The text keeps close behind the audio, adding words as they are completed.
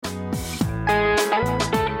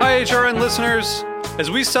HRN listeners.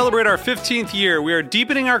 As we celebrate our 15th year, we are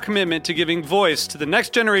deepening our commitment to giving voice to the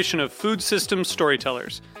next generation of food systems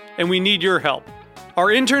storytellers, and we need your help. Our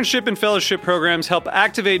internship and fellowship programs help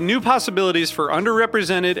activate new possibilities for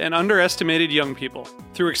underrepresented and underestimated young people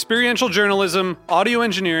through experiential journalism, audio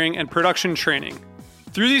engineering, and production training.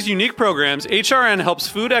 Through these unique programs, HRN helps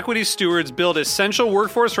food equity stewards build essential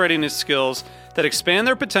workforce readiness skills that expand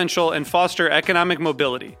their potential and foster economic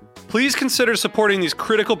mobility. Please consider supporting these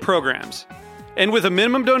critical programs. And with a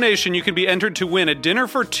minimum donation, you can be entered to win a dinner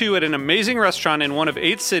for two at an amazing restaurant in one of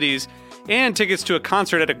 8 cities and tickets to a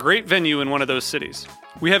concert at a great venue in one of those cities.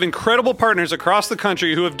 We have incredible partners across the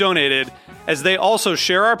country who have donated, as they also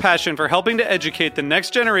share our passion for helping to educate the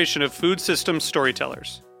next generation of food systems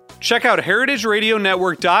storytellers. Check out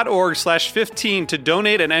heritageradionetwork.org/15 to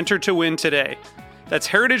donate and enter to win today. That's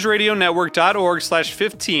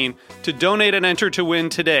heritageradionetwork.org/15 to donate and enter to win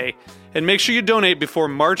today. And make sure you donate before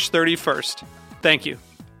March 31st. Thank you.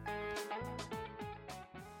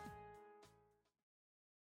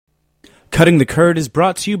 Cutting the Curd is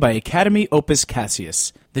brought to you by Academy Opus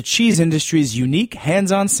Cassius, the cheese industry's unique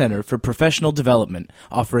hands-on center for professional development,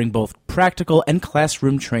 offering both practical and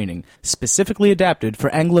classroom training, specifically adapted for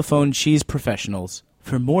Anglophone cheese professionals.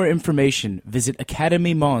 For more information, visit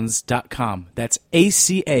academymons.com. That's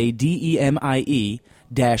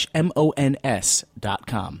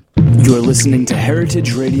ACADEMIE-MONS.com. You're listening to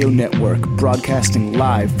Heritage Radio Network, broadcasting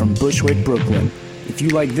live from Bushwick, Brooklyn. If you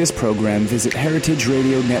like this program, visit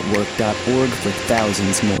heritageradionetwork.org for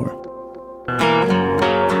thousands more.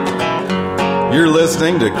 You're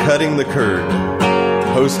listening to Cutting the Curd,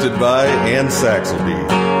 hosted by Ann Saxelby.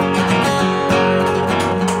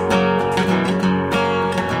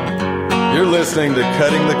 You're listening to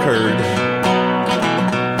Cutting the Curd,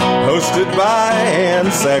 hosted by Ann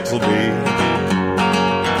Saxelby.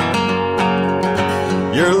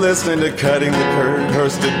 You're listening to Cutting the Curd,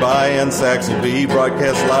 hosted by Ann Saxelby,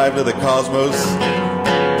 broadcast live to the cosmos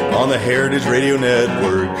on the Heritage Radio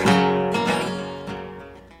Network.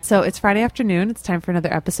 So it's Friday afternoon. It's time for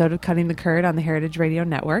another episode of Cutting the Curd on the Heritage Radio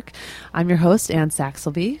Network. I'm your host, Ann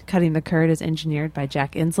Saxelby. Cutting the Curd is engineered by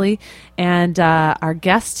Jack Inslee, and our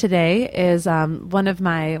guest today is one of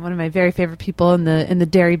my very favorite people in the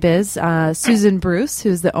dairy biz, Susan Bruce,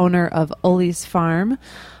 who's the owner of Olli's Farm.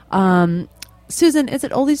 Susan, is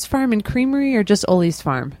it Olli's Farm and Creamery or just Olli's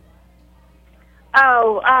Farm?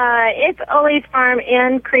 It's Olli's Farm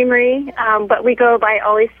and Creamery, but we go by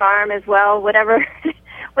Olli's Farm as well. Whatever's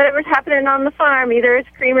happening on the farm, either it's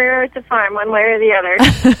Creamery or it's a farm, one way or the other.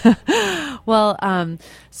 Well,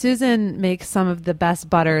 Susan makes some of the best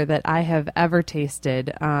butter that I have ever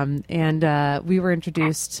tasted, and we were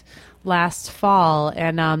introduced last fall,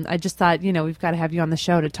 and I just thought, we've got to have you on the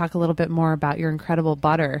show to talk a little bit more about your incredible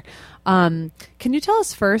butter. Can you tell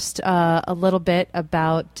us first a little bit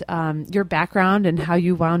about your background and how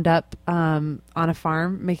you wound up on a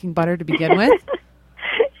farm making butter to begin with?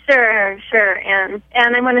 Sure, and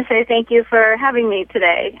I want to say thank you for having me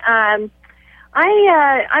today. I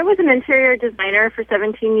was an interior designer for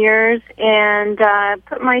 17 years and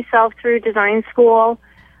put myself through design school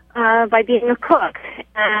by being a cook,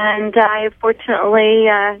 and I fortunately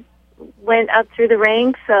went up through the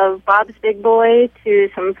ranks of Bob's Big Boy to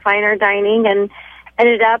some finer dining and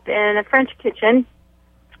ended up in a French kitchen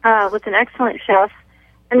with an excellent chef,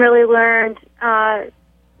 and really learned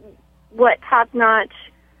what top-notch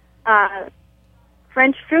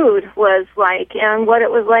French food was like and what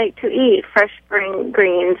it was like to eat fresh spring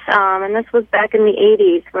greens. And this was back in the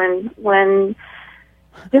 80s when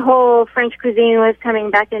the whole French cuisine was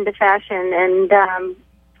coming back into fashion, and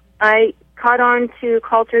I caught on to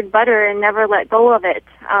cultured butter and never let go of it.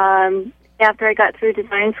 After I got through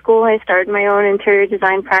design school, I started my own interior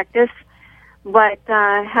design practice, but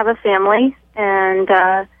have a family, and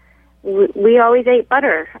we always ate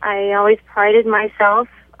butter. I always prided myself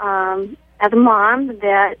as a mom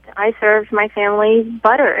that I served my family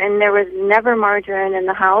butter, and there was never margarine in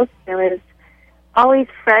the house. There was always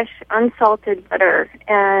fresh, unsalted butter.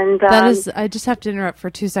 And that is, I just have to interrupt for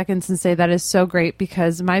 2 seconds and say that is so great,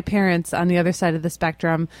 because my parents on the other side of the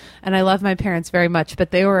spectrum, and I love my parents very much,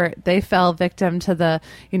 but they fell victim to the,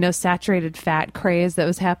 saturated fat craze that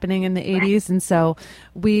was happening in the 80s. And so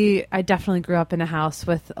I definitely grew up in a house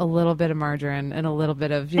with a little bit of margarine and a little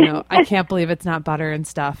bit of, I can't believe it's not butter and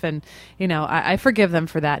stuff. And, I forgive them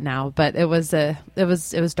for that now, but it was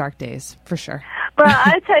dark days for sure. Well,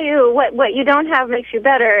 I tell you what you don't have makes you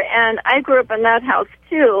better, and I grew up in that house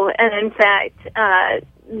too. And in fact,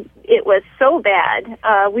 it was so bad.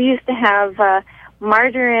 We used to have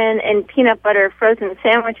margarine and peanut butter frozen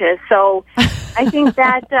sandwiches. So I think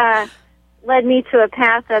that led me to a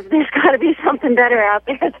path of there's got to be something better out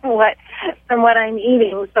there than what I'm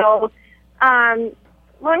eating. So,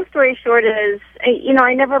 long story short is,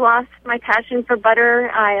 I never lost my passion for butter.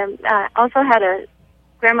 I also had a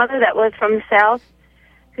grandmother that was from the South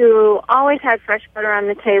who always had fresh butter on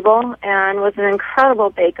the table and was an incredible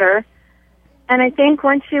baker. And I think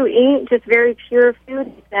once you eat just very pure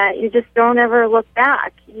food that you just don't ever look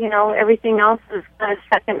back. Everything else is kind of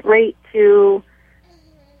second rate to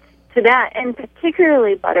that, and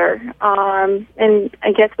particularly butter. And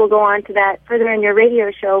I guess we'll go on to that further in your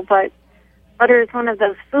radio show, but butter is one of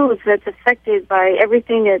those foods that's affected by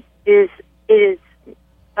everything that is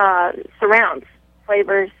surrounds,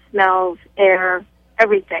 flavors, smells, air,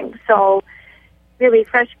 everything. So really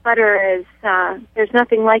fresh butter is, there's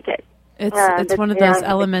nothing like it. It's one of those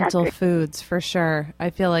elemental foods for sure.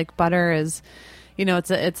 I feel like butter is,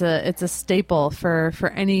 it's a staple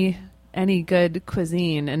for any good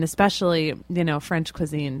cuisine, and especially French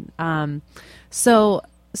cuisine. So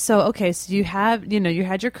you have you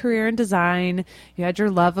had your career in design, you had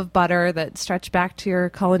your love of butter that stretched back to your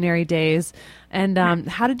culinary days, and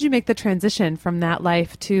how did you make the transition from that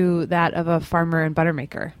life to that of a farmer and butter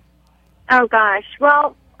maker? Oh gosh,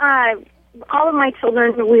 well. All of my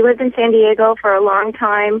children, we lived in San Diego for a long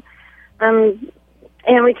time, and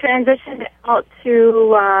we transitioned out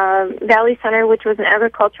to Valley Center, which was an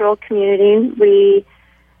agricultural community. We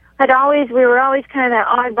were always kind of that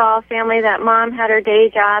oddball family that mom had her day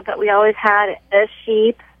job, but we always had a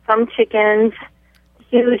sheep, some chickens,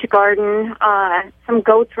 huge garden, some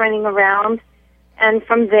goats running around. And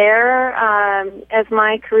from there, as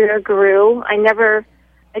my career grew, I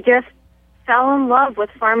just fell in love with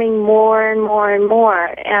farming more and more and more,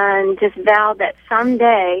 and just vowed that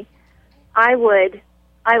someday I would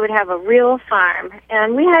have a real farm.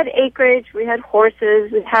 And we had acreage, we had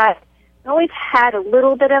horses, we always had a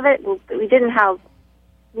little bit of it. We didn't have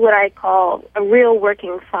what I call a real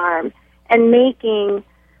working farm and making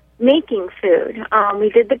food. We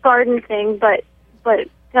did the garden thing, but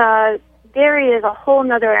dairy is a whole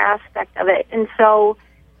nother aspect of it. And so,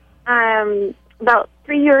 about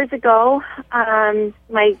 3 years ago,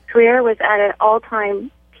 my career was at an all-time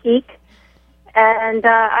peak, and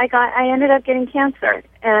I ended up getting cancer.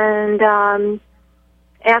 And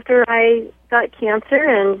after I got cancer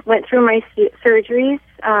and went through my surgeries,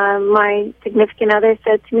 my significant other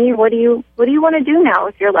said to me, "What do you want to do now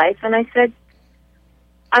with your life?" And I said,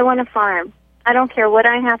 "I want to farm. I don't care what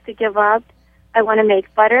I have to give up. I want to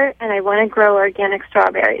make butter, and I want to grow organic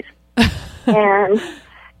strawberries." And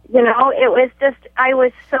it was just, I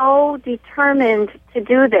was so determined to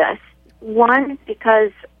do this. One,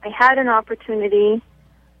 because I had an opportunity,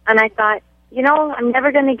 and I thought, I'm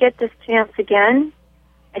never going to get this chance again.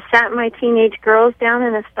 I sat my teenage girls down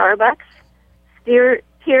in a Starbucks.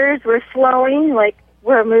 Tears were flowing, like,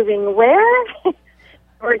 we're moving where?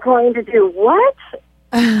 We're going to do what?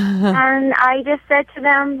 And I just said to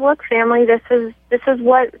them, look, family, this is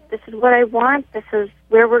what I want. This is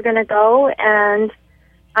where we're going to go, and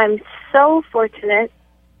I'm so fortunate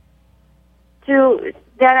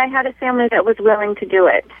that I had a family that was willing to do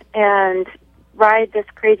it and ride this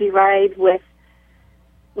crazy ride with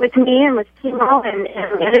me and with Timo, and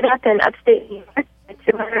ended up in upstate New York, a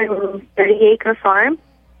 230-acre farm,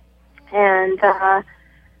 and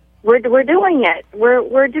we're doing it.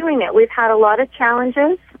 We're doing it. We've had a lot of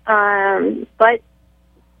challenges, but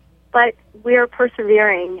we are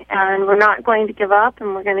persevering, and we're not going to give up,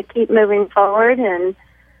 and we're going to keep moving forward, and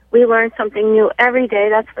we learn something new every day.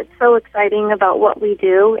 That's what's so exciting about what we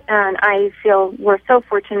do, and I feel we're so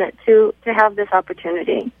fortunate to have this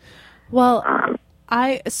opportunity. Well,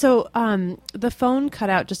 the phone cut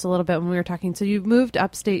out just a little bit when we were talking. So you've moved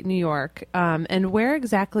upstate New York, and where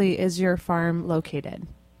exactly is your farm located?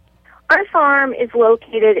 Our farm is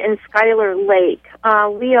located in Schuyler Lake.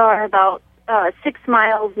 We are about 6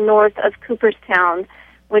 miles north of Cooperstown,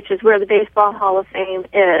 which is where the Baseball Hall of Fame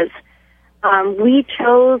is. We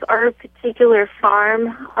chose our particular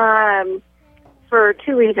farm for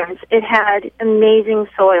 2 reasons. It had amazing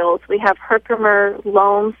soils. We have Herkimer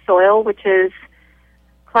loam soil, which is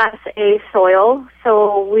Class A soil.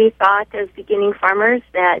 So we thought as beginning farmers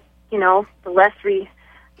that,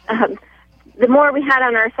 the more we had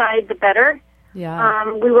on our side, the better.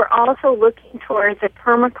 Yeah. We were also looking towards a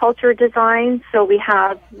permaculture design. So we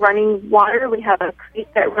have running water. We have a creek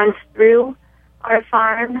that runs through our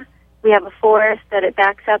farm. We have a forest that it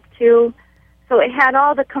backs up to. So it had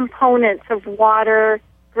all the components of water,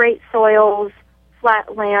 great soils,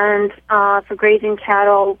 flat land for grazing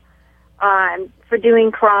cattle, for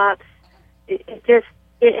doing crops.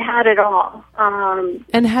 It had it all.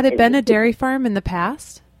 And had it been a dairy farm in the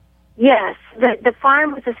past? Yes, the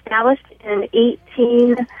farm was established in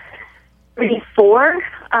 1834.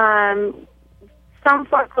 Some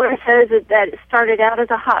folklore says that it started out as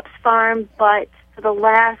a hops farm, but for the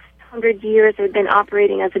last 100 years it had been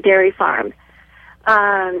operating as a dairy farm.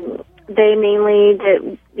 They mainly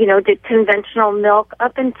did conventional milk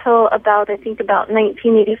up until about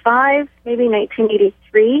 1985, maybe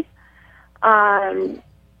 1983.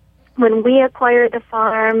 When we acquired the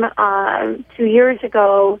farm 2 years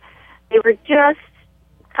ago, they were just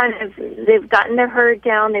they've gotten their herd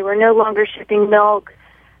down. They were no longer shipping milk.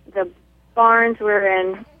 The barns were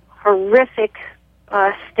in horrific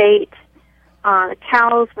state. The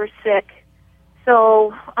cows were sick.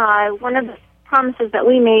 So one of the promises that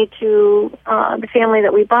we made to the family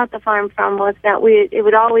that we bought the farm from was that it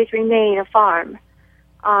would always remain a farm.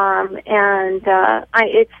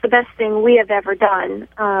 It's the best thing we have ever done.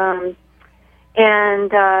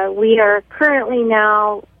 We are currently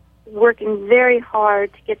now working very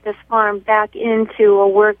hard to get this farm back into a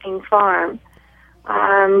working farm.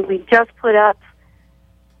 We just put up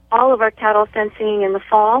all of our cattle fencing in the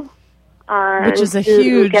fall. Which is a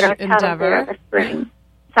huge get our endeavor. In the spring.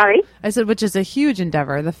 Sorry? I said, which is a huge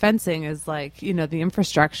endeavor. The fencing is like, the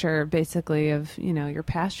infrastructure basically of, your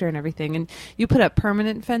pasture and everything. And you put up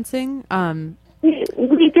permanent fencing?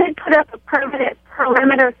 We did put up a permanent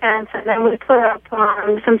perimeter fence, and then we put up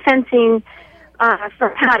some fencing for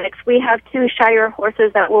paddocks. We have 2 Shire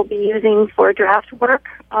horses that we'll be using for draft work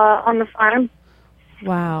on the farm.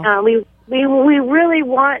 Wow. We really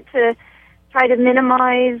want to try to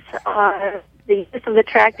minimize the use of the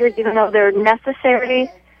tractors, even though they're necessary.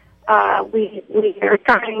 We are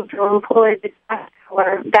trying to employ the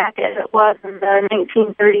tractor back as it was in the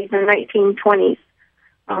 1930s and 1920s.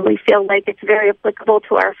 We feel like it's very applicable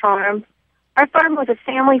to our farm. Our farm was a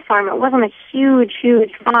family farm. It wasn't a huge,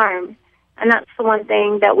 huge farm, and that's the one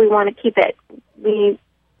thing that we want to keep it. We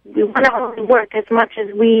want to only work as much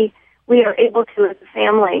as we are able to as a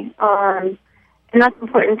family, and that's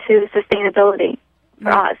important to sustainability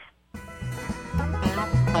for us.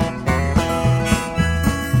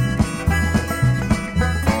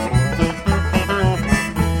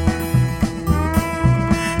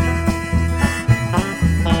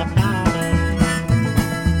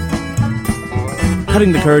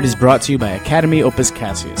 Cutting the Curd is brought to you by Academy Opus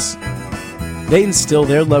Cassius. They instill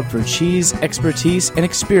their love for cheese, expertise, and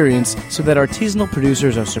experience so that artisanal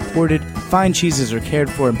producers are supported, fine cheeses are cared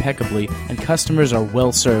for impeccably, and customers are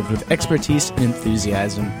well served with expertise and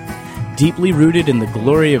enthusiasm. Deeply rooted in the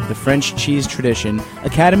glory of the French cheese tradition,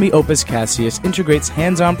 Academy Opus Cassius integrates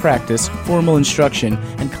hands-on practice, formal instruction,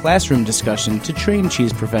 and classroom discussion to train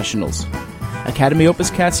cheese professionals. Academy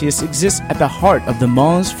Opus Cassius exists at the heart of the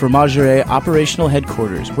Mons Fromagerie operational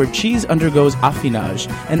headquarters, where cheese undergoes affinage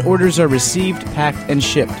and orders are received, packed, and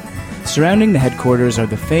shipped. Surrounding the headquarters are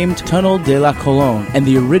the famed Tunnel de la Colonne and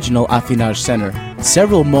the original affinage center.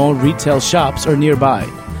 Several Mons retail shops are nearby.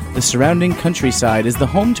 The surrounding countryside is the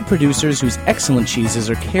home to producers whose excellent cheeses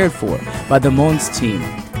are cared for by the Mons team.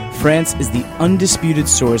 France is the undisputed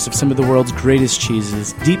source of some of the world's greatest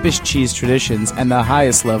cheeses, deepest cheese traditions, and the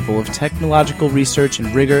highest level of technological research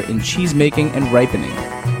and rigor in cheese making and ripening.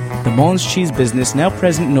 The Mons cheese business, now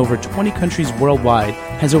present in over 20 countries worldwide,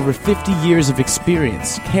 has over 50 years of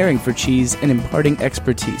experience caring for cheese and imparting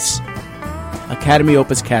expertise. Academy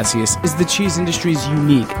Opus Cassius is the cheese industry's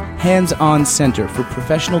unique, hands-on center for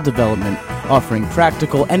professional development, offering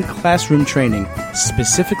practical and classroom training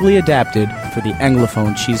specifically adapted for the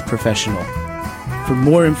Anglophone cheese professional. For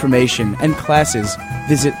more information and classes,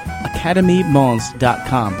 visit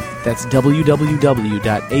academymons.com. That's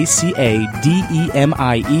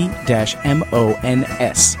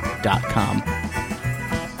www.academie-mons.com.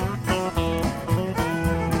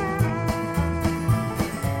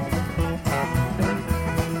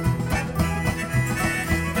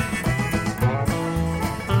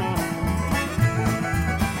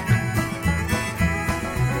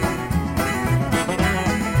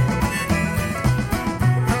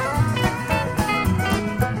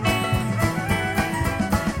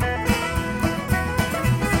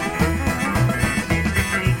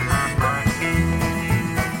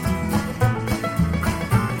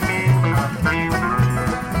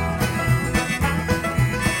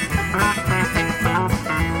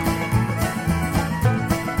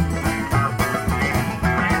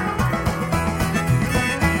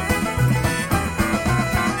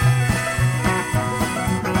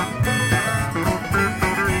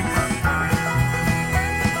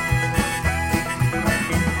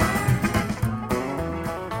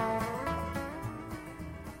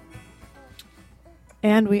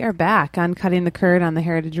 And we are back on Cutting the Curd on the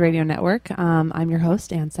Heritage Radio Network. I'm your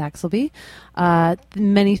host, Ann Saxelby.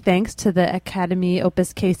 Many thanks to the Academy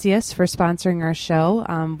Opus Caseus for sponsoring our show.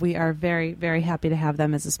 We are very, very happy to have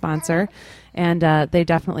them as a sponsor. And they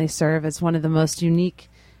definitely serve as one of the most unique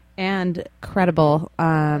and credible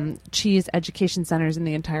cheese education centers in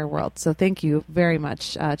the entire world. So thank you very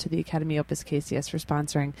much to the Academy Opus Caseus for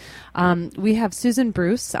sponsoring. We have Susan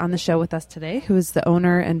Bruce on the show with us today, who is the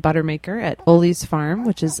owner and butter maker at Olli's Farm,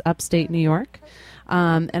 which is upstate New York.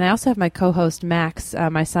 And I also have my co-host Max,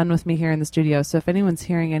 my son, with me here in the studio. So if anyone's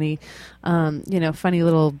hearing any, funny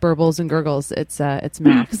little burbles and gurgles, it's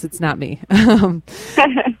Max. It's not me.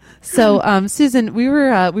 So Susan, we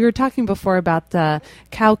were talking before about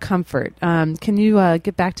cow comfort. Can you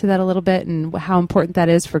get back to that a little bit and how important that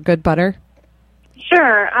is for good butter?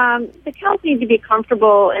 Sure. The cows need to be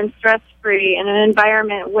comfortable and stress-free in an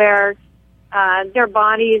environment where their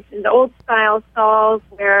bodies, in the old-style stalls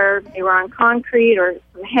where they were on concrete or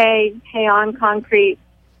some hay on concrete,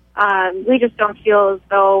 we just don't feel as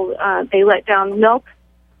though they let down milk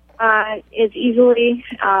as easily.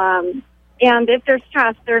 And if they're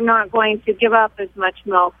stressed, they're not going to give up as much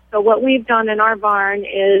milk. So what we've done in our barn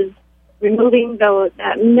is removing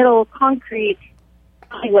that middle concrete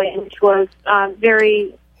alleyway, which was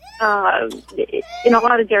very in a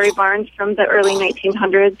lot of dairy barns from the early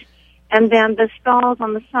 1900s, and then the stalls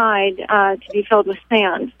on the side to be filled with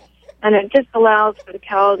sand. And it just allows for the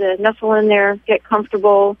cow to nestle in there, get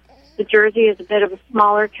comfortable. The Jersey is a bit of a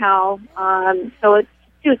smaller cow, so it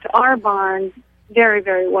suits our barn very,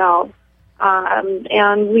 very well.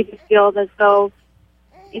 And we just feel as though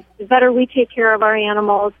the better we take care of our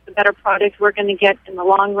animals, the better product we're going to get in the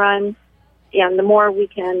long run, and the more we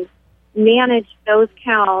can manage those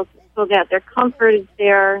cows so that their comfort is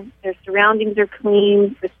there, their surroundings are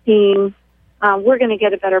clean, pristine, we're going to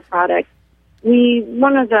get a better product.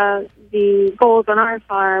 One of the goals on our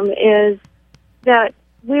farm is that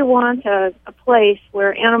we want a place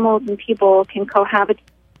where animals and people can cohabit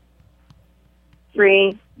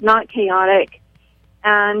free, not chaotic,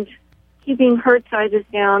 and keeping herd sizes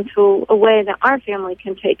down to a way that our family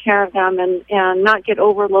can take care of them and not get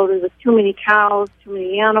overloaded with too many cows, too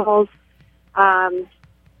many animals.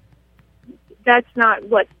 That's not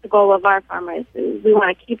what the goal of our farm is. We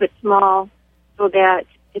want to keep it small so that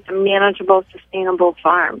it's a manageable, sustainable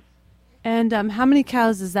farm. And how many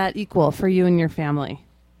cows does that equal for you and your family?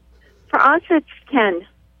 For us, it's 10.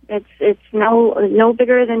 It's no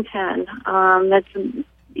bigger than 10. That's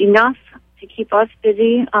enough to keep us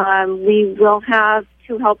busy. We will have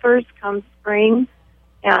 2 helpers come spring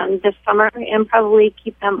and this summer, and probably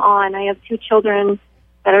keep them on. I have 2 children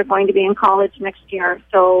that are going to be in college next year,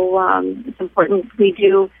 so it's important we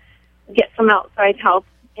do get some outside help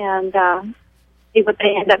and see what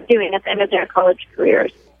they end up doing at the end of their college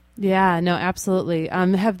careers. Yeah, no, absolutely.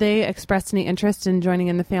 Have they expressed any interest in joining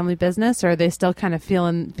in the family business, or are they still kind of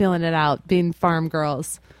feeling it out, being farm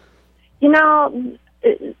girls? You know,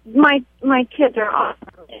 my kids are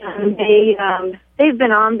awesome, and they've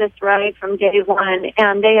been on this ride from day one,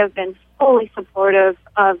 and they have been fully supportive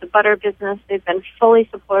of the butter business. They've been fully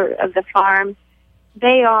supportive of the farm.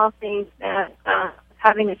 They all think that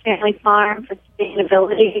having a family farm for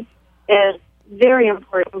sustainability is very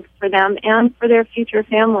important for them and for their future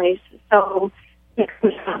families. So it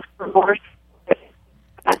comes out for more.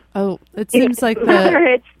 Oh, it seems like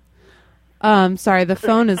the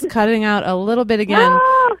phone is cutting out a little bit again.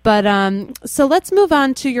 But so let's move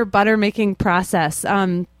on to your butter making process.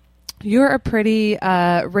 You're a pretty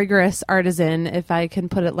rigorous artisan, if I can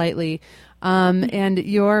put it lightly. And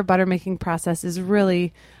your butter making process is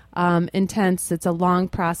really intense. It's a long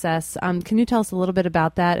process. Can you tell us a little bit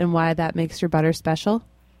about that and why that makes your butter special?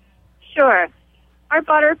 Sure. Our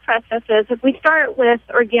butter processes, if we start with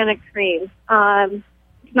organic cream,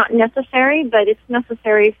 it's not necessary, but it's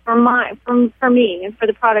necessary for me and for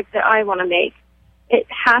the product that I want to make. It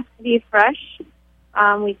has to be fresh.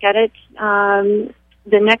 We get it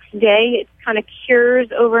the next day. It kind of cures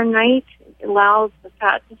overnight. It allows the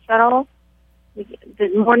fat to settle. The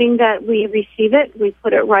morning that we receive it, we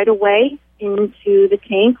put it right away into the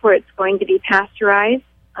tank where it's going to be pasteurized.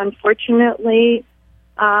 Unfortunately,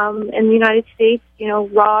 in the United States,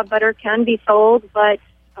 raw butter can be sold, but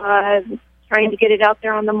trying to get it out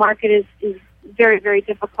there on the market is very, very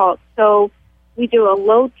difficult. So we do a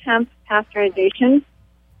low-temp pasteurization.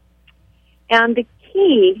 And the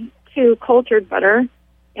key to cultured butter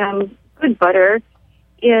and good butter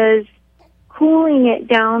is cooling it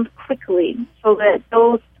down quickly so that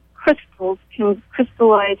those crystals can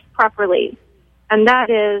crystallize properly. And that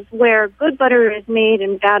is where good butter is made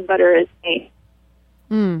and bad butter is made.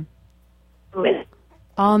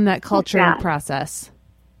 All in that culturing process.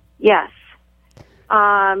 Yes.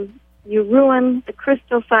 You ruin the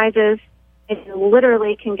crystal sizes, and you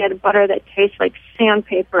literally can get a butter that tastes like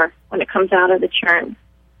sandpaper when it comes out of the churn.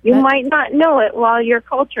 You might not know it while you're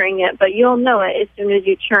culturing it, but you'll know it as soon as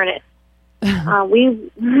you churn it. We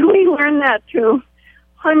learned that through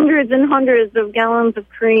hundreds and hundreds of gallons of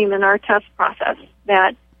cream in our test process,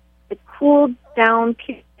 that the cooled down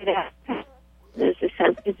period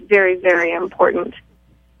is very, very important.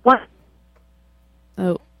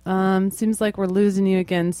 Seems like we're losing you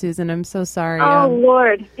again, Susan. I'm so sorry. Oh,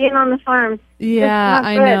 Lord, being on the farm. Yeah,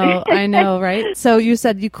 I know, right? So you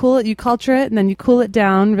said you culture it, and then you cool it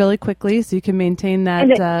down really quickly so you can maintain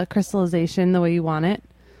that crystallization the way you want it.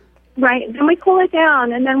 Right. Then we cool it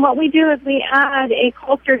down, and then what we do is we add a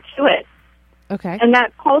culture to it. Okay. And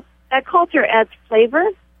that culture adds flavor,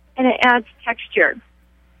 and it adds texture.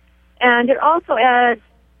 And it also adds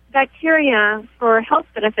bacteria for health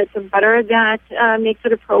benefits of butter that makes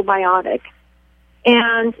it a probiotic.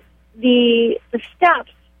 And the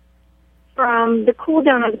steps from the cool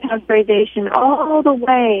down of the pasteurization all the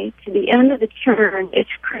way to the end of the churn is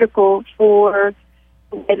critical for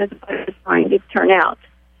the way that the butter is going to turn out.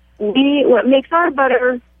 What makes our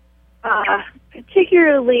butter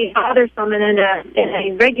particularly bothersome in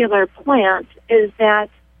a regular plant is that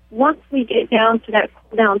once we get down to that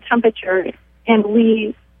cool down temperature and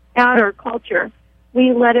we add our culture,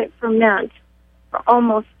 we let it ferment for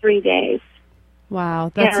almost 3 days.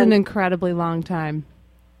 Wow, that's an incredibly long time.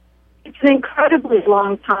 It's an incredibly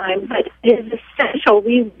long time, but it is essential.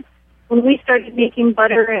 When we started making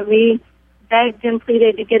butter and we begged and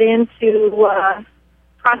pleaded to get into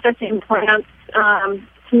processing plants to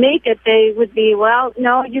make it, they would be, well,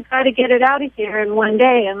 no, you've got to get it out of here in 1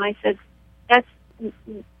 day. And I said,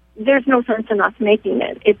 there's no sense in us making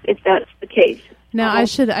it if that's the case. Now, I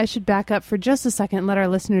should back up for just a second and let our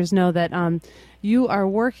listeners know that you are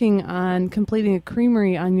working on completing a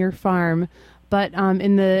creamery on your farm, but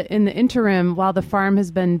in the interim, while the farm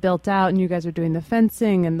has been built out and you guys are doing the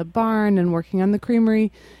fencing and the barn and working on the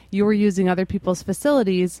creamery, you were using other people's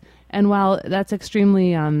facilities. And while that's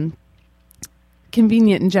extremely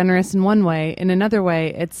convenient and generous in one way, in another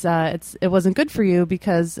way, it wasn't good for you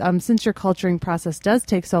because since your culturing process does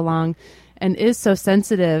take so long and is so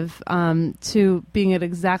sensitive to being at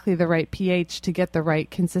exactly the right pH to get the right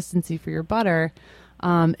consistency for your butter,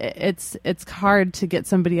 it's hard to get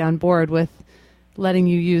somebody on board with letting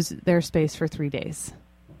you use their space for 3 days.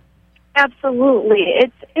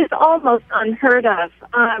 Absolutely. It's almost unheard of.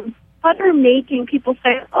 Butter making, people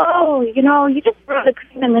say, oh, you just throw the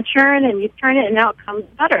cream in the churn and you turn it and out comes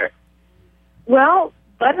butter. Well,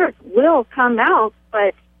 butter will come out,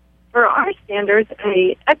 but for our standards,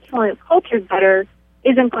 an excellent cultured butter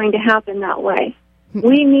isn't going to happen that way.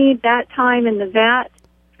 We need that time in the vat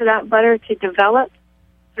for that butter to develop,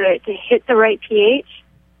 for it to hit the right pH,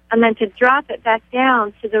 and then to drop it back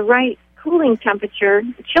down to the right cooling temperature,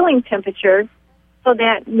 chilling temperature, so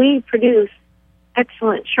that we produce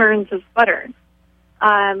excellent churns of butter.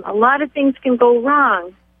 A lot of things can go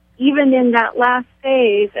wrong, even in that last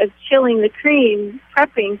phase of chilling the cream,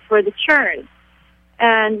 prepping for the churn.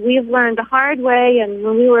 And we've learned the hard way, and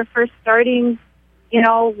when we were first starting,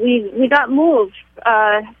 we got moved.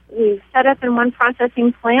 We set up in one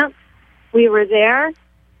processing plant. We were there,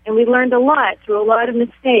 and we learned a lot through a lot of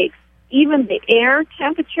mistakes. Even the air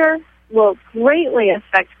temperature will greatly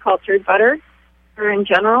affect cultured butter, or in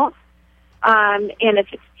general. And if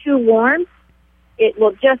it's too warm, it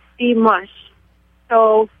will just be mush.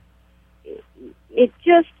 So we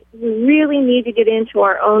really need to get into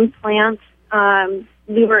our own plants.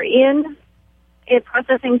 We were in a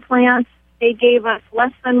processing plant. They gave us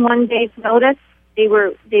less than 1 day's notice. They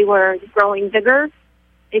were growing bigger.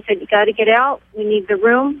 They said, you got to get out. We need the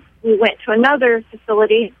room. We went to another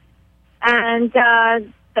facility, and the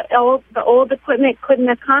old equipment couldn't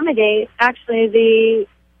accommodate actually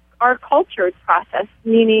our cultured process,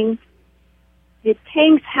 meaning the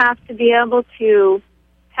tanks have to be able to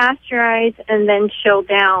pasteurize and then chill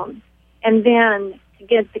down. And then to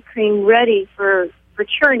get the cream ready for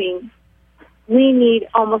churning, we need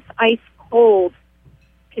almost ice-cold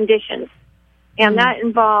conditions. And that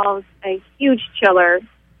involves a huge chiller.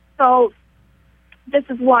 So this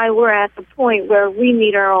is why we're at the point where we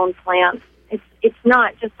need our own plants. It's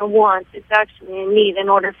not just a want, it's actually a need in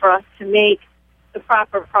order for us to make the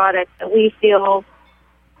proper product that we feel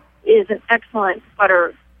is an excellent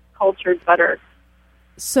butter, cultured butter.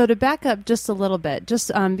 So to back up just a little bit,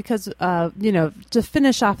 just because to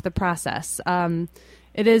finish off the process,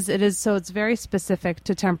 it is so it's very specific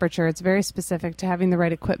to temperature. It's very specific to having the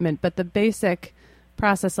right equipment. But the basic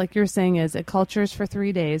process, like you're saying, is it cultures for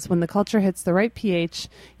 3 days. When the culture hits the right pH,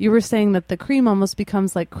 you were saying that the cream almost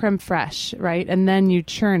becomes like creme fraiche, right? And then you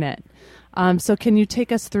churn it. So can you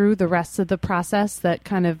take us through the rest of the process that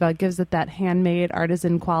kind of gives it that handmade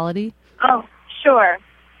artisan quality? Oh, sure.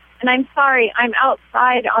 And I'm sorry, I'm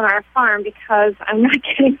outside on our farm because I'm not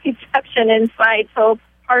getting reception inside, so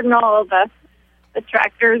pardon all of the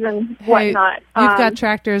tractors and whatnot. We've got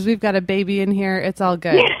tractors. We've got a baby in here. It's all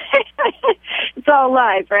good. It's all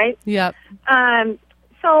live, right? Yep.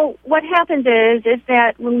 So what happens is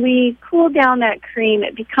that when we cool down that cream,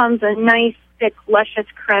 it becomes a nice, thick, luscious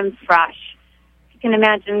creme fraiche. You can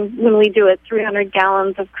imagine when we do it, 300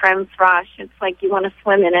 gallons of creme fraiche. It's like you want to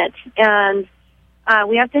swim in it. And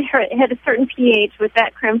we have to hit a certain pH with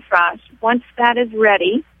that creme fraiche. Once that is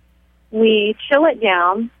ready, we chill it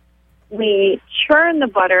down. We churn the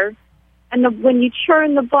butter. And when you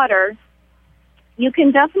churn the butter, you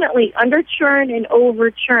can definitely under-churn and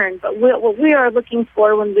over-churn. But what we are looking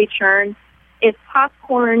for when we churn is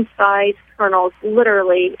popcorn-sized kernels.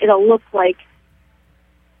 Literally, it'll look like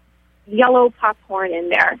yellow popcorn in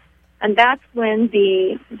there. And that's when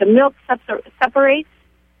the milk separates.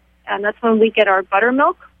 And that's when we get our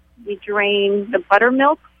buttermilk. We drain the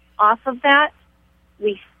buttermilk off of that.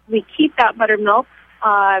 We keep that buttermilk.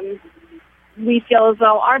 We feel as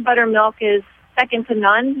though our buttermilk is second to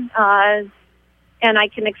none. And I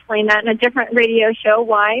can explain that in a different radio show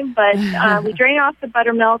why. But we drain off the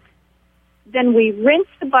buttermilk. Then we rinse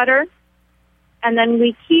the butter. And then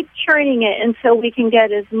we keep churning it until we can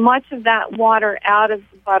get as much of that water out of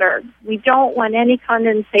the butter. We don't want any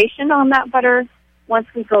condensation on that butter once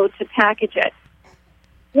we go to package it.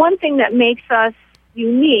 One thing that makes us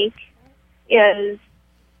unique is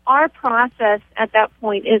our process at that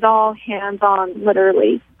point is all hands-on,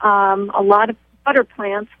 literally. A lot of butter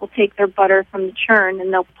plants will take their butter from the churn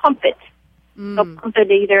and they'll pump it. They'll pump it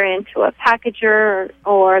either into a packager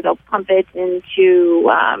or they'll pump it into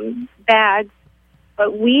bags.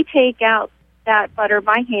 But we take out that butter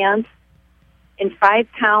by hand in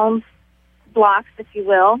 5-pound blocks, if you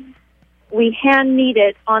will. We hand knead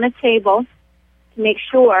it on a table to make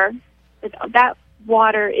sure that that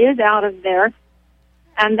water is out of there.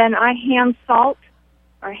 And then I hand salt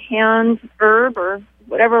or hand herb or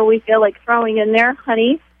whatever we feel like throwing in there,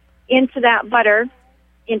 honey, into that butter,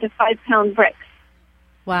 into 5-pound bricks.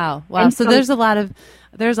 Wow. So there's a lot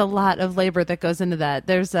of labor that goes into that.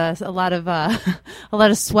 There's a lot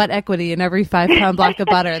of sweat equity in every 5-pound block of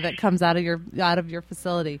butter that comes out of your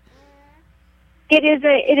facility. It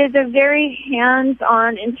is a very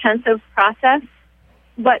hands-on, intensive process.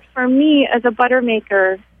 But for me, as a butter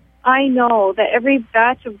maker, I know that every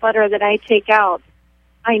batch of butter that I take out,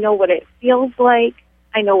 I know what it feels like.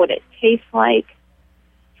 I know what it tastes like.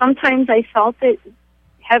 Sometimes I salt it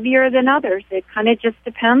heavier than others. It kind of just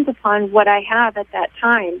depends upon what I have at that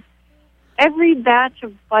time. Every batch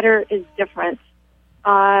of butter is different.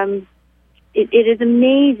 It is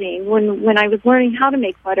amazing when I was learning how to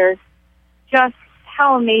make butter, just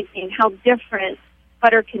how amazing, how different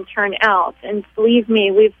butter can turn out. And believe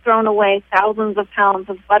me, we've thrown away thousands of pounds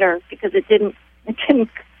of butter because it didn't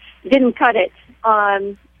cut it.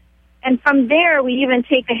 And from there, we even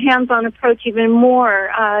take a hands-on approach even more.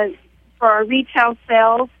 For our retail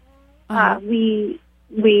sales, we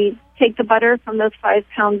take the butter from those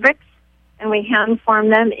 5-pound bricks and we hand form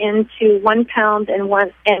them into 1 pound and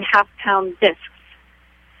 1.5 pound discs.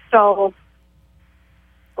 So,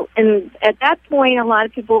 and at that point, a lot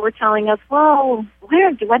of people were telling us, well,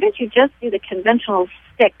 why don't you just do the conventional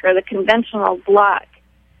stick or the conventional block?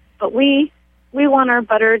 But we want our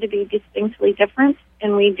butter to be distinctly different,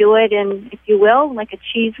 and we do it in, if you will, like a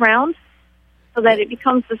cheese round, so that it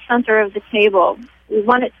becomes the center of the table. We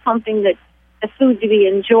want it something that a food to be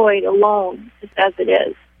enjoyed alone, just as it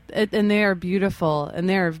is. And they are beautiful, and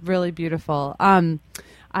they are really beautiful. I'm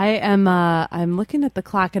looking at the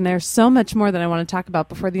clock, and there's so much more that I want to talk about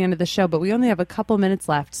before the end of the show, but we only have a couple minutes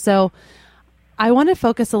left. So I want to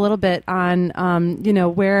focus a little bit on,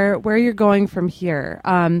 where you're going from here.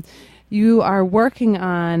 You are working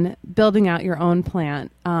on building out your own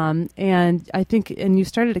plant, and I think, and you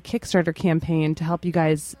started a Kickstarter campaign to help you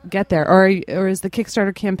guys get there. Or is the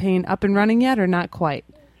Kickstarter campaign up and running yet, or not quite?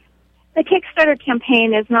 The Kickstarter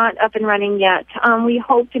campaign is not up and running yet. We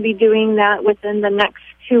hope to be doing that within the next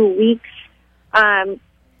 2 weeks.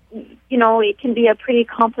 It can be a pretty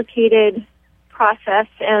complicated process,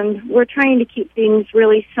 and we're trying to keep things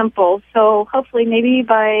really simple. So hopefully maybe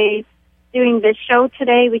by doing this show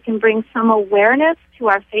today, we can bring some awareness to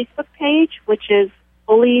our Facebook page, which is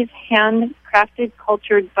Olli's Handcrafted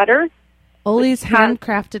Cultured Butter. Olli's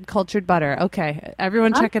handcrafted cultured butter. Okay,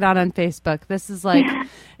 everyone, check it out on Facebook. This is like,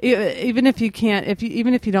 even if you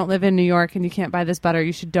don't live in New York and you can't buy this butter,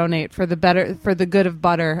 you should donate for the good of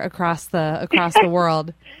butter across the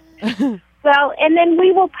world. Well, and then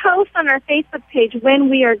we will post on our Facebook page when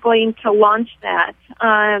we are going to launch that.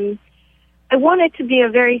 I want it to be a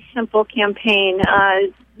very simple campaign.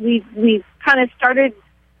 We kind of started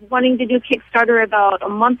wanting to do Kickstarter about a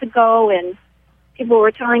month ago, and people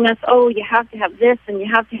were telling us, "Oh, you have to have this and you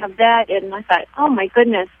have to have that," and I thought, "Oh my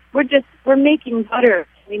goodness, we're making butter.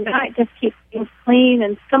 We might just keep things clean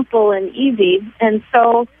and simple and easy." And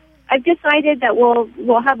so I've decided that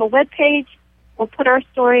we'll have a web page. We'll put our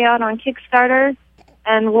story out on Kickstarter,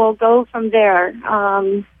 and we'll go from there.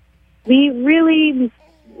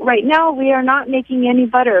 Right now, we are not making any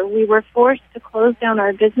butter. We were forced to close down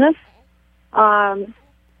our business.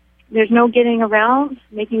 There's no getting around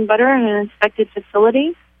making butter in an inspected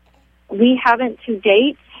facility. We haven't, to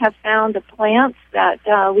date, have found a plant that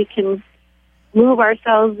we can move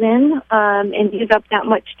ourselves in and use up that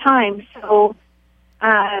much time. So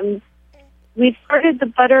we've started the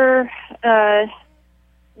butter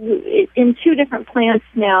in 2 different plants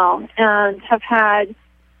now, and have had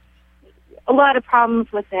a lot of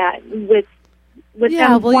problems with that, with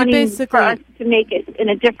them wanting for us to make it in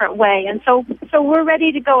a different way. And so we're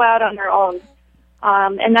ready to go out on our own.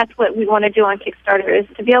 And that's what we want to do on Kickstarter, is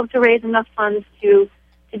to be able to raise enough funds to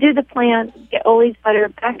do the plant, get Olli's butter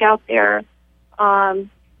back out there, and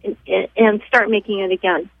start making it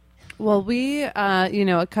again. Well, we,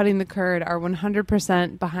 at Cutting the Curd are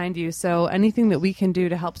 100% behind you. So anything that we can do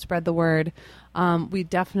to help spread the word, we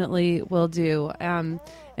definitely will do.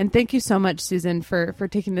 And thank you so much, Susan, for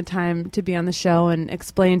taking the time to be on the show and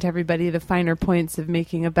explain to everybody the finer points of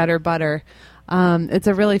making a better butter. It's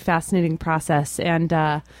a really fascinating process, and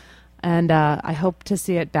I hope to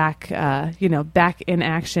see it back in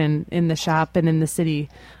action in the shop and in the city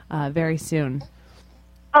very soon.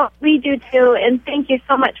 Oh, we do too, and thank you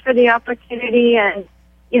so much for the opportunity. And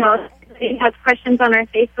if anybody has questions on our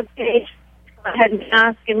Facebook page, go ahead and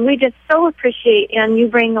ask. And we just so appreciate, and you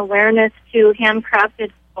bring awareness to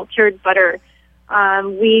handcrafted cultured butter.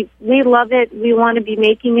 We love it. We want to be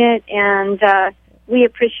making it, and we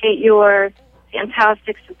appreciate your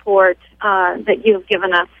fantastic support that you've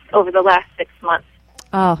given us over the last 6 months.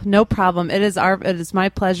 Oh, no problem. It is my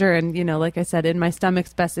pleasure, and like I said, in my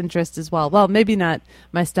stomach's best interest as well. Well, maybe not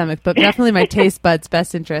my stomach, but definitely my taste buds'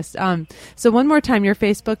 best interest. So one more time, your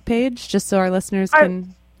Facebook page, just so our listeners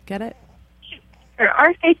can get it. Sure.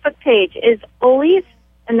 Our Facebook page is Olli's,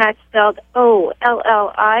 and that's spelled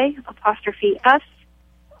OLLI''S,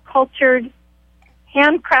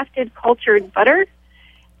 handcrafted cultured butter.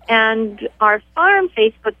 And our farm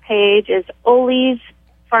Facebook page is Olli's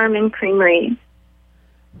Farm and Creamery.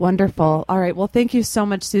 Wonderful. All right. Well, thank you so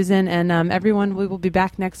much, Susan. And everyone, we will be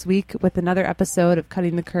back next week with another episode of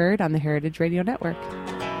Cutting the Curd on the Heritage Radio Network.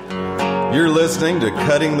 You're listening to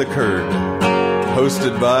Cutting the Curd,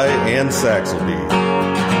 hosted by Ann Saxelby.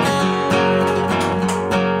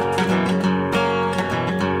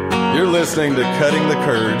 You're listening to Cutting the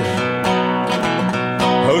Curd,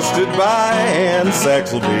 hosted by Ann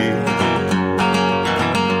Saxelby.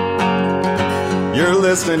 You're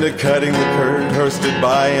listening to Cutting the Curd, hosted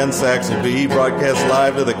by Ann Saxelby, broadcast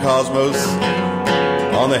live to the cosmos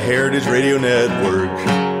on the Heritage Radio Network.